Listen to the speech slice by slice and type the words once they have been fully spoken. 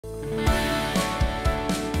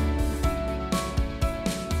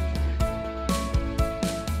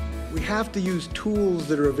have to use tools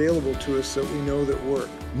that are available to us that we know that work.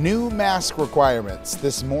 New mask requirements.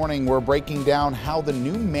 This morning we're breaking down how the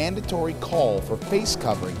new mandatory call for face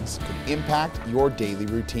coverings could impact your daily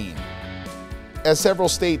routine. As several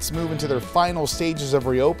states move into their final stages of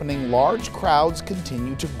reopening, large crowds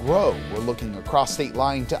continue to grow. We're looking across state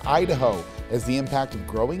line to Idaho as the impact of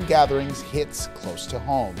growing gatherings hits close to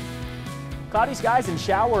home. Cloudy skies and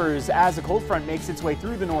showers as a cold front makes its way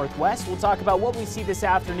through the northwest. We'll talk about what we see this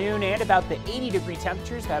afternoon and about the 80-degree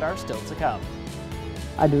temperatures that are still to come.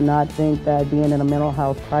 I do not think that being in a mental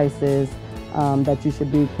health crisis that you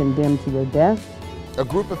should be condemned to your death. A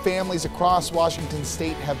group of families across Washington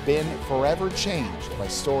state have been forever changed by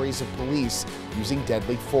stories of police using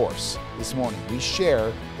deadly force. This morning we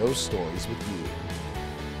share those stories with you.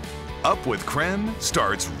 Up with KREM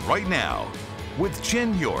starts right now with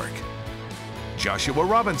Jen York, Joshua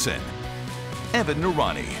Robinson, Evan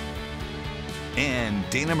Noorani, and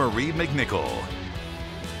Dana Marie McNichol.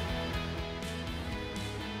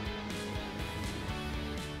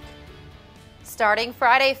 Starting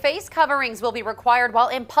Friday, face coverings will be required while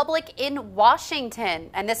in public in Washington.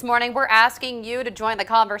 And this morning, we're asking you to join the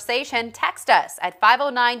conversation. Text us at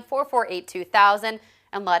 509-448-2000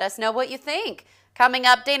 and let us know what you think. Coming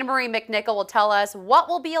up, Dana Marie McNichol will tell us what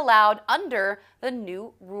will be allowed under the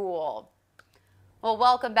new rule. Well,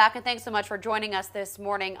 welcome back, and thanks so much for joining us this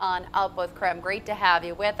morning on Up with KREM. Great to have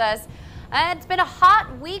you with us. It's been a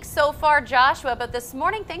hot week so far, Joshua, but this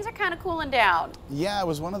morning things are kind of cooling down. Yeah, it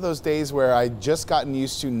was one of those days where I'd just gotten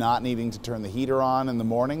used to not needing to turn the heater on in the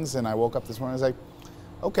mornings, and I woke up this morning and I was like,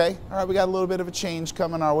 okay, all right, we got a little bit of a change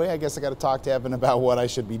coming our way. I guess I got to talk to Evan about what I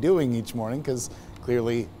should be doing each morning, because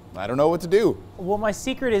clearly I don't know what to do. Well, my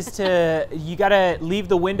secret is you got to leave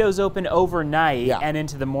the windows open overnight and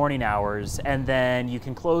into the morning hours, and then you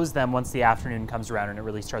can close them once the afternoon comes around and it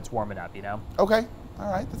really starts warming up, you know? Okay.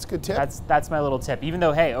 All right, that's a good tip. That's my little tip. Even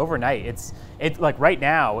though, hey, overnight, it's like right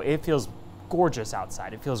now, it feels gorgeous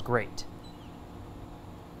outside. It feels great.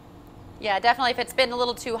 Yeah, definitely. If it's been a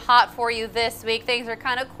little too hot for you this week, things are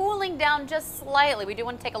kind of cooling down just slightly. We do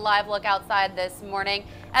want to take a live look outside this morning.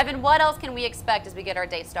 Evan, what else can we expect as we get our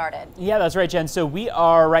day started? Yeah, that's right, Jen. So we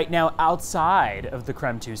are right now outside of the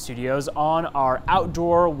KREM 2 studios on our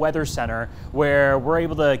outdoor weather center, where we're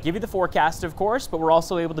able to give you the forecast, of course, but we're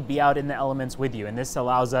also able to be out in the elements with you. And this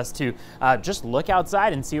allows us to just look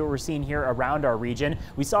outside and see what we're seeing here around our region.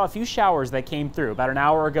 We saw a few showers that came through. About an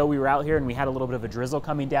hour ago, we were out here and we had a little bit of a drizzle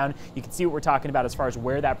coming down. You can see what we're talking about as far as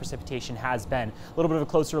where that precipitation has been. A little bit of a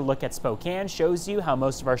closer look at Spokane shows you how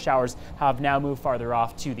most of our showers have now moved farther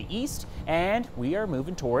off to the east, and we are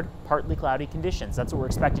moving toward partly cloudy conditions. That's what we're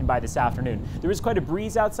expecting by this afternoon. There is quite a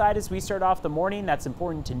breeze outside as we start off the morning. That's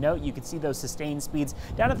important to note. You can see those sustained speeds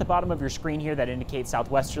down at the bottom of your screen here that indicate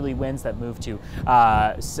southwesterly winds that move to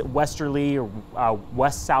westerly or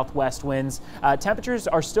west-southwest winds. Temperatures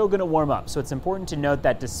are still going to warm up, so it's important to note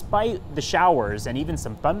that despite the showers and even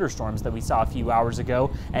some thunderstorms that we saw a few hours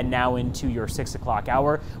ago and now into your 6 o'clock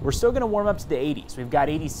hour, we're still going to warm up to the 80s. We've got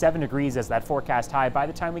 87 degrees as that forecast high. By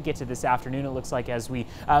the time we get to this afternoon, it looks like as we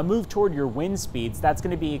move toward your wind speeds, that's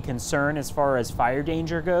going to be a concern as far as fire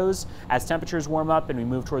danger goes. As temperatures warm up and we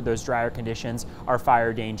move toward those drier conditions, our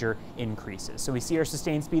fire danger increases. So we see our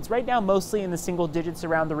sustained speeds right now mostly in the single digits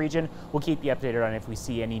around the region. We'll keep you updated on if we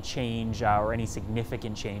see any change or any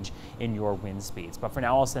significant change in your wind speeds. But for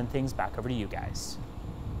now, I'll send things back over to you guys.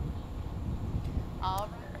 All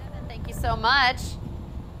right, Evan, thank you so much.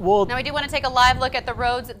 Now we do want to take a live look at the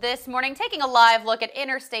roads this morning. Taking a live look at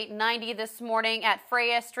Interstate 90 this morning at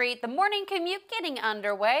Freya Street. The morning commute getting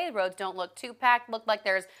underway. The roads don't look too packed. Look like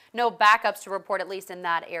there's no backups to report, at least in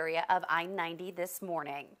that area of I-90 this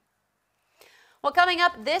morning. Well, coming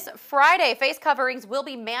up this Friday, face coverings will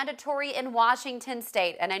be mandatory in Washington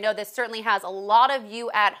state. And I know this certainly has a lot of you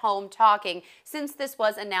at home talking since this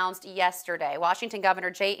was announced yesterday. Washington Governor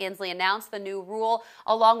Jay Inslee announced the new rule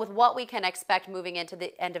along with what we can expect moving into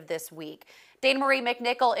the end of this week. Dana Marie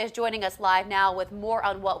McNichol is joining us live now with more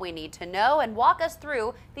on what we need to know and walk us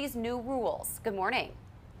through these new rules. Good morning.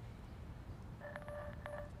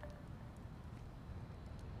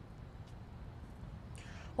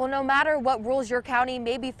 Well, no matter what rules your county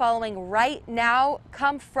may be following right now,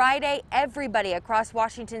 come Friday, everybody across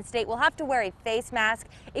Washington state will have to wear a face mask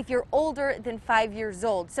if you're older than 5 years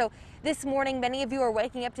old. So this morning, many of you are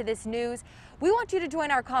waking up to this news. We want you to join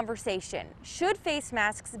our conversation. Should face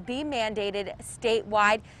masks be mandated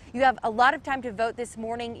statewide? You have a lot of time to vote this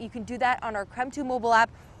morning. You can do that on our KREM 2 mobile app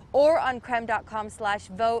or on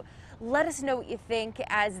krem.com/vote. Let us know what you think,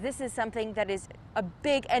 as this is something that is a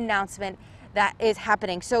big announcement that is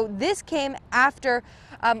happening. So this came after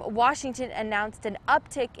Washington announced an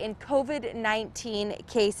uptick in COVID-19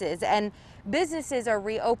 cases, and businesses are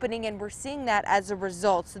reopening, and we're seeing that as a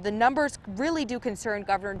result. So the numbers really do concern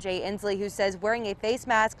Governor Jay Inslee, who says wearing a face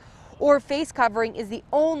mask or face covering is the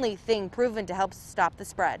only thing proven to help stop the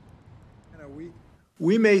spread.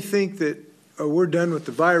 We may think that we're done with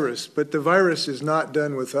the virus, but the virus is not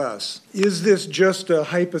done with us. Is this just a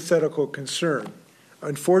hypothetical concern?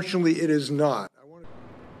 Unfortunately, it is not.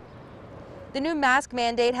 The new mask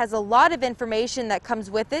mandate has a lot of information that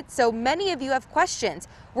comes with it, so many of you have questions.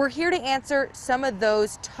 We're here to answer some of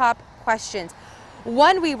those top questions.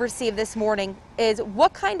 One we received this morning is,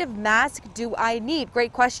 what kind of mask do I need?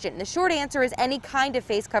 Great question. The short answer is any kind of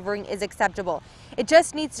face covering is acceptable. It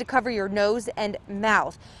just needs to cover your nose and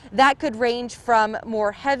mouth. That could range from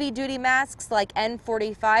more heavy-duty masks like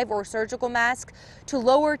N95 or surgical masks to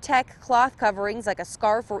lower-tech cloth coverings like a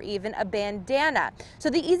scarf or even a bandana.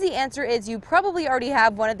 So the easy answer is you probably already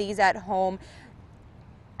have one of these at home.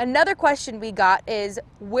 Another question we got is,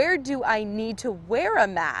 where do I need to wear a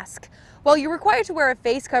mask? Well, you're required to wear a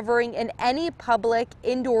face covering in any public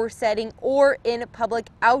indoor setting or in public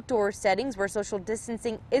outdoor settings where social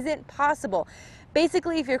distancing isn't possible.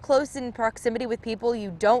 Basically, if you're close in proximity with people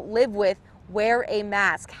you don't live with, wear a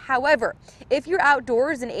mask. However, if you're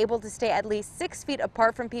outdoors and able to stay at least 6 feet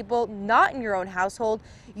apart from people not in your own household,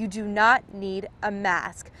 you do not need a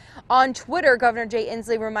mask. On Twitter, Governor Jay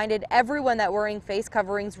Inslee reminded everyone that wearing face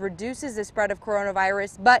coverings reduces the spread of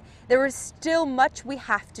coronavirus, but there is still much we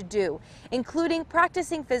have to do, including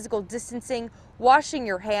practicing physical distancing, washing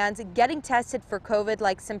your hands, getting tested for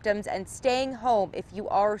COVID-like symptoms, and staying home if you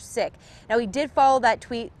are sick. Now, he did follow that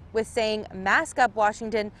tweet with saying, "Mask up,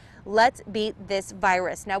 Washington. Let's beat this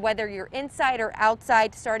virus." Now, whether you're inside or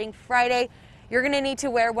outside, starting Friday, you're going to need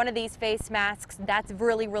to wear one of these face masks. That's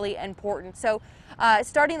really, really important. So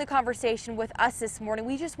starting the conversation with us this morning,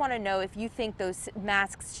 we just want to know if you think those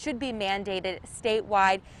masks should be mandated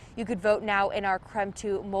statewide. You could vote now in our KREM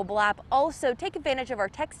 2 mobile app. Also, take advantage of our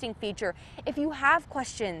texting feature. If you have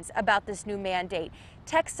questions about this new mandate,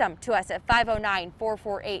 text them to us at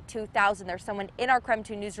 509-448-2000. There's someone in our KREM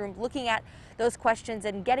 2 newsroom looking at those questions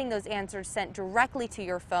and getting those answers sent directly to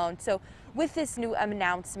your phone. So with this new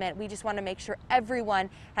announcement, we just want to make sure everyone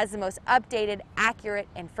has the most updated, accurate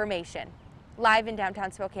information. Live in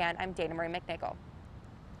downtown Spokane, I'm Dana Marie McNichol.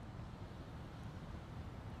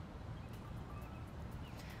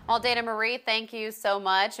 Well, Dana Marie, thank you so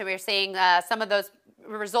much. And we're seeing some of those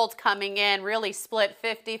results coming in really split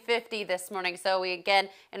 50-50 this morning. So we again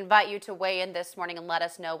invite you to weigh in this morning and let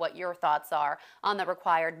us know what your thoughts are on the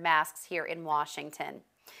required masks here in Washington.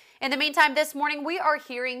 In the meantime, this morning we are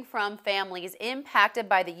hearing from families impacted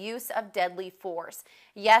by the use of deadly force.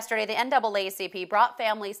 Yesterday, the NAACP brought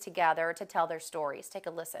families together to tell their stories. Take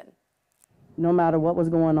a listen. No matter what was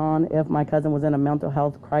going on, if my cousin was in a mental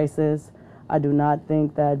health crisis, I do not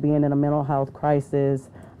think that being in a mental health crisis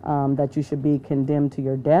that you should be condemned to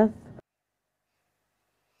your death.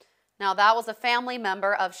 Now, that was a family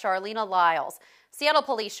member of Charlena Lyles. Seattle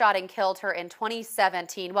police shot and killed her in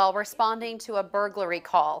 2017 while responding to a burglary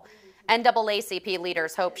call. NAACP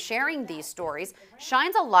leaders hope sharing these stories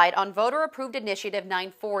shines a light on voter-approved Initiative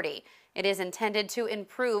 940. It is intended to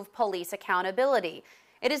improve police accountability.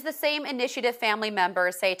 It is the same initiative family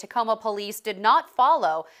members say Tacoma police did not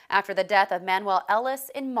follow after the death of Manuel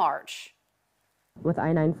Ellis in March. With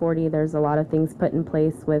I-940, there's a lot of things put in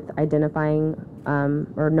place with identifying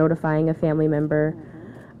or notifying a family member,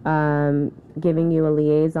 giving you a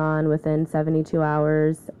liaison within 72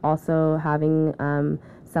 hours, also having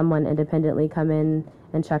someone independently come in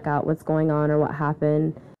and check out what's going on or what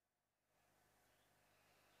happened.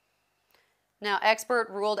 Now, expert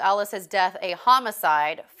ruled Ellis's death a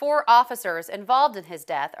homicide. 4 officers involved in his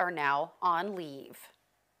death are now on leave.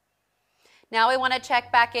 Now we want to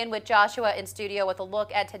check back in with Joshua in studio with a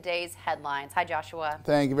look at today's headlines. Hi, Joshua.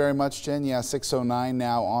 Thank you very much, Jen. Yeah, 6:09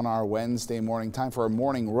 now on our Wednesday morning. Time for a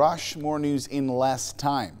morning rush. More news in less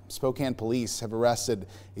time. Spokane police have arrested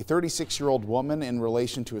a 36-year-old woman in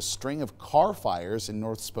relation to a string of car fires in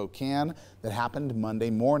North Spokane that happened Monday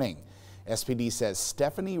morning. SPD says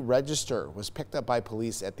Stephanie Register was picked up by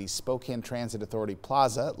police at the Spokane Transit Authority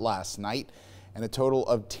Plaza last night, and a total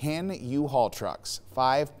of 10 U-Haul trucks,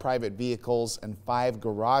 5 private vehicles, and 5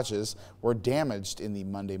 garages were damaged in the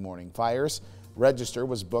Monday morning fires. Register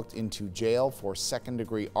was booked into jail for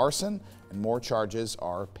second-degree arson, and more charges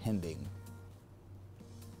are pending.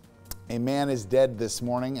 A man is dead this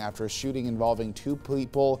morning after a shooting involving 2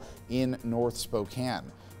 people in North Spokane.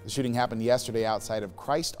 The shooting happened yesterday outside of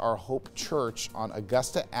Christ Our Hope Church on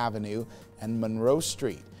Augusta Avenue and Monroe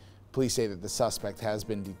Street. Police say that the suspect has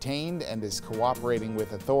been detained and is cooperating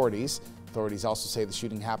with authorities. Authorities also say the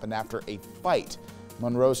shooting happened after a fight.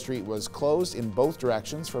 Monroe Street was closed in both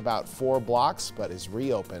directions for about 4 blocks, but is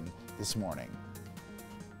reopened this morning.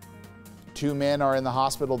 2 men are in the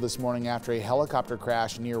hospital this morning after a helicopter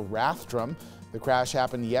crash near Rathdrum. The crash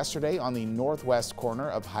happened yesterday on the northwest corner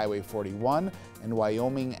of Highway 41 and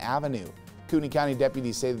Wyoming Avenue. Kootenai County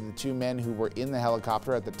deputies say that the 2 men who were in the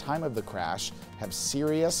helicopter at the time of the crash have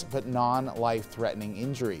serious but non-life-threatening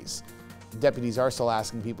injuries. Deputies are still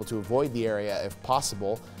asking people to avoid the area if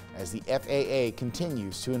possible, as the FAA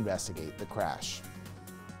continues to investigate the crash.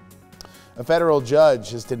 A federal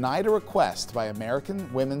judge has denied a request by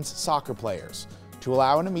American women's soccer players to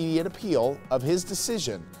allow an immediate appeal of his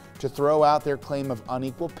decision to throw out their claim of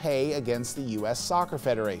unequal pay against the U.S. Soccer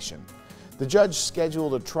Federation. The judge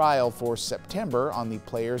scheduled a trial for September on the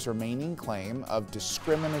players' remaining claim of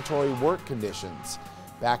discriminatory work conditions.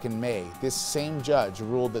 Back in May, this same judge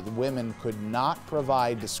ruled that the women could not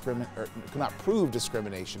prove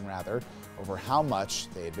discrimination over how much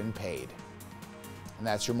they had been paid. And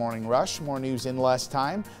that's your Morning Rush. More news in less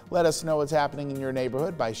time. Let us know what's happening in your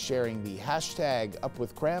neighborhood by sharing the hashtag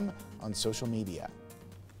 #UpWithKREM on social media.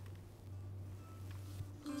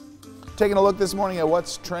 Taking a look this morning at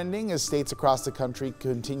what's trending as states across the country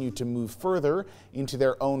continue to move further into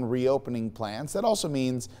their own reopening plans. That also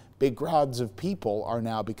means big crowds of people are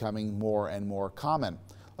now becoming more and more common.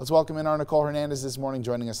 Let's welcome in our Nicole Hernandez this morning,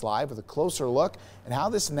 joining us live with a closer look at how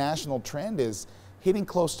this national trend is hitting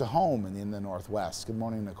close to home and in the Northwest. Good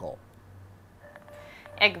morning, Nicole.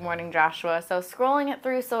 Hey, good morning, Joshua. So scrolling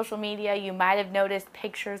through social media, you might have noticed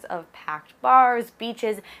pictures of packed bars,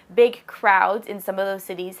 beaches, big crowds in some of those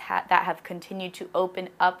cities that have continued to open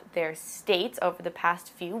up their states over the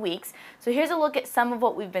past few weeks. So here's a look at some of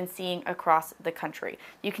what we've been seeing across the country.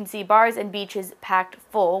 You can see bars and beaches packed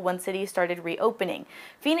full when cities started reopening.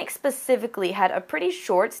 Phoenix specifically had a pretty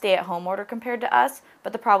short stay-at-home order compared to us,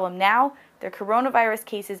 but the problem now, their coronavirus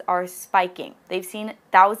cases are spiking. They've seen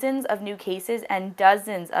thousands of new cases and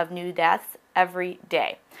dozens of new deaths every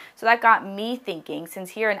day. So that got me thinking, since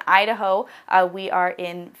here in Idaho, we are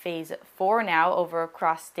in phase 4 now over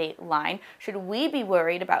across state line, should we be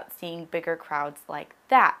worried about seeing bigger crowds like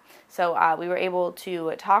that? So we were able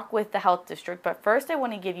to talk with the health district, but first I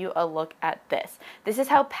want to give you a look at this. This is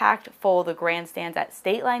how packed full the grandstands at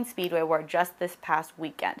State Line Speedway were just this past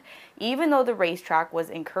weekend. Even though the racetrack was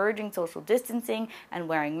encouraging social distancing and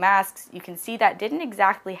wearing masks, you can see that didn't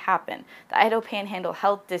exactly happen. The Idaho Panhandle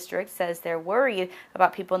Health District says they're worried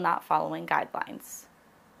about people not following guidelines.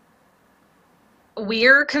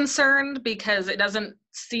 We're concerned because it doesn't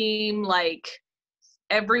seem like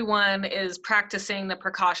everyone is practicing the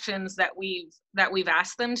precautions that we've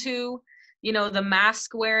asked them to. You know, the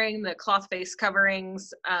mask wearing, the cloth face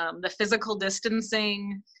coverings, the physical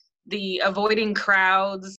distancing, the avoiding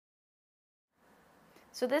crowds.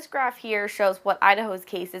 So this graph here shows what Idaho's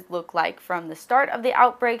cases look like from the start of the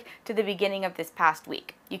outbreak to the beginning of this past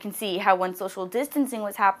week. You can see how when social distancing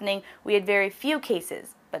was happening, we had very few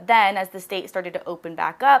cases. But then as the state started to open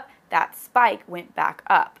back up, that spike went back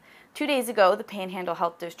up. 2 days ago, the Panhandle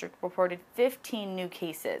Health District reported 15 new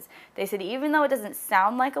cases. They said even though it doesn't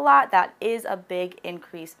sound like a lot, that is a big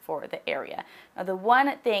increase for the area. Now, the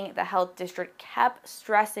one thing the health district kept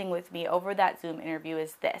stressing with me over that Zoom interview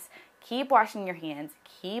is this: keep washing your hands,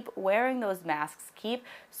 keep wearing those masks, keep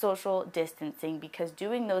social distancing, because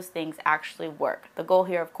doing those things actually work. The goal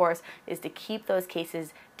here, of course, is to keep those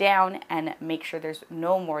cases down and make sure there's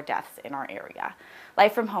no more deaths in our area.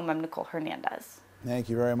 Live from home, I'm Nicole Hernandez. Thank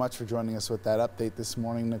you very much for joining us with that update this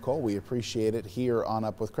morning, Nicole. We appreciate it here on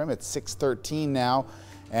Up with KREM. It's 6:13 now.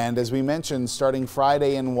 And as we mentioned, starting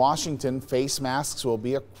Friday in Washington, face masks will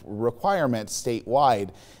be a requirement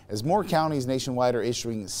statewide, as more counties nationwide are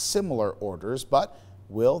issuing similar orders. But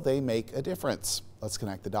will they make a difference? Let's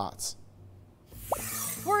connect the dots.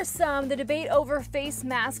 For some, the debate over face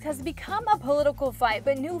masks has become a political fight,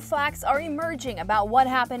 but new facts are emerging about what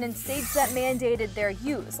happened in states that mandated their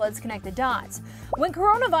use. Let's connect the dots. When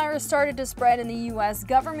coronavirus started to spread in the U.S.,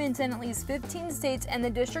 governments in at least 15 states and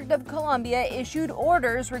the District of Columbia issued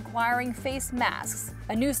orders requiring face masks.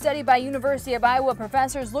 A new study by University of Iowa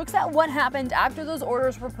professors looks at what happened after those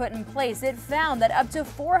orders were put in place. It found that up to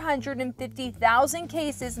 450,000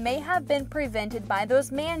 cases may have been prevented by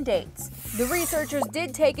those mandates. The researchers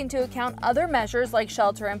did take into account other measures like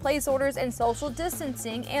shelter-in-place orders and social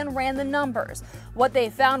distancing and ran the numbers. What they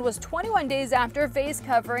found was 21 days after face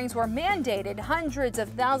coverings were mandated, hundreds of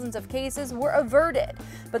thousands of cases were averted.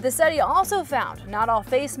 But the study also found not all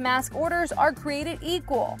face mask orders are created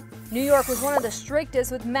equal. New York was one of the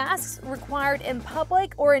strictest, with masks required in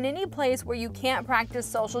public or in any place where you can't practice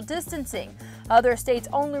social distancing. Other states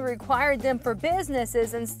only required them for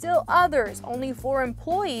businesses, and still others only for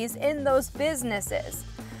employees in those businesses.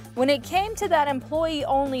 When it came to that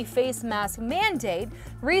employee-only face mask mandate,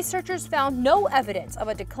 researchers found no evidence of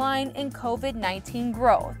a decline in COVID-19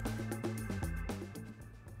 growth.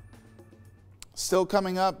 Still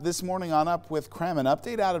coming up this morning on Up with KREM, an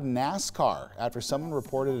update out of NASCAR after someone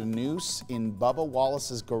reported a noose in Bubba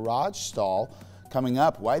Wallace's garage stall. Coming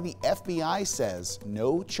up, why the FBI says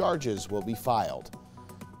no charges will be filed.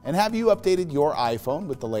 And have you updated your iPhone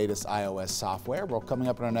with the latest iOS software? Well, coming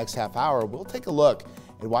up in our next half hour, we'll take a look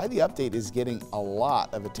at why the update is getting a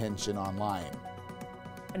lot of attention online.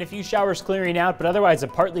 And a few showers clearing out, but otherwise a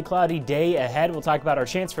partly cloudy day ahead. We'll talk about our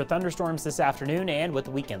chance for thunderstorms this afternoon and what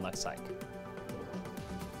the weekend looks like.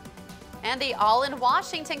 And the All in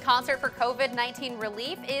Washington concert for COVID-19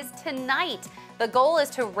 relief is tonight. The goal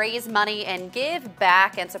is to raise money and give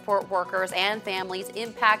back and support workers and families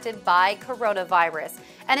impacted by coronavirus.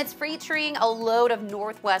 And it's featuring a load of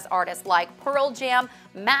Northwest artists like Pearl Jam,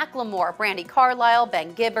 Macklemore, Brandi Carlile,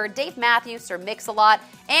 Ben Gibbard, Dave Matthews, Sir Mix-a-Lot,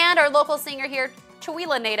 and our local singer here,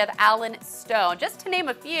 Chewelah native Alan Stone, just to name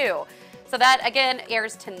a few. So that, again,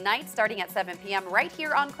 airs tonight starting at 7 p.m. right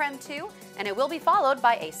here on KREM 2, and it will be followed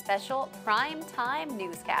by a special primetime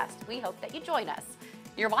newscast. We hope that you join us.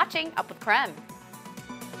 You're watching Up with KREM.